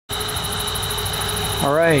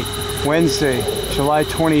All right, Wednesday, July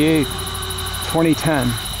 28th,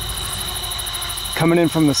 2010. Coming in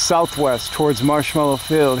from the southwest towards Marshmallow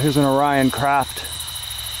Field. Here's an Orion craft.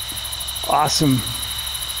 Awesome.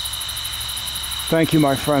 Thank you,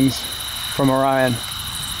 my friends from Orion,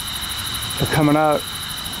 for coming out,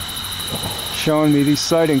 showing me these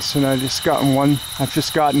sightings tonight. I've just gotten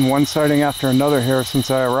one sighting after another here since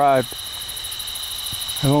I arrived.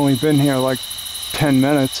 I've only been here like 10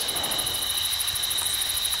 minutes.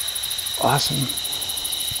 Awesome.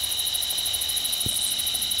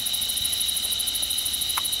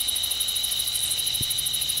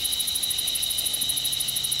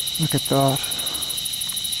 Look at that.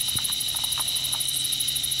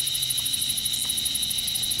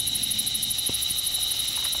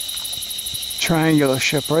 Triangular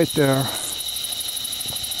ship right there.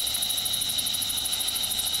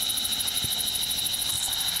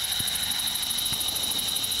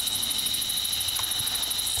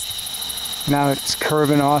 Now it's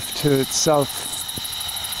curving off to its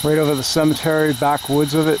south, right over the cemetery,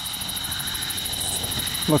 backwoods of it.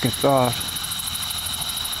 Look at that.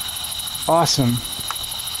 Awesome.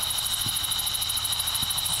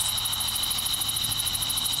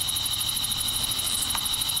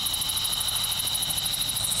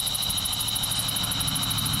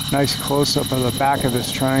 Nice close-up of the back of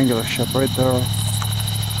this triangular ship right there,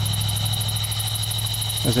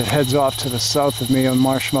 as it heads off to the south of me on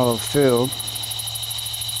Marshmallow Field.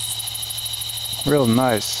 Real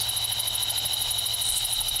nice.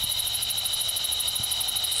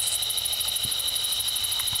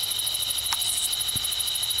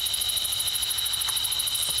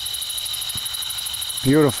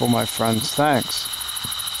 Beautiful, my friends. Thanks.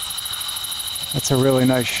 That's a really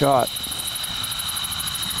nice shot.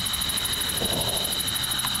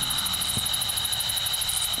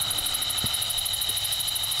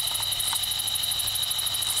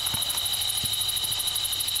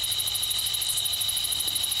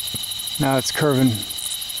 Now it's curving.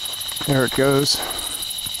 There it goes.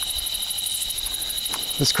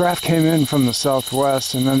 This craft came in from the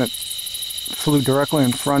southwest and then it flew directly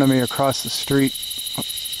in front of me across the street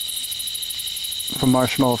from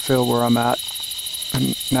Marshmallow Field where I'm at.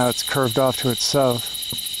 And now it's curved off to its south.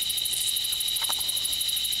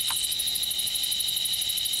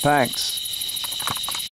 Thanks.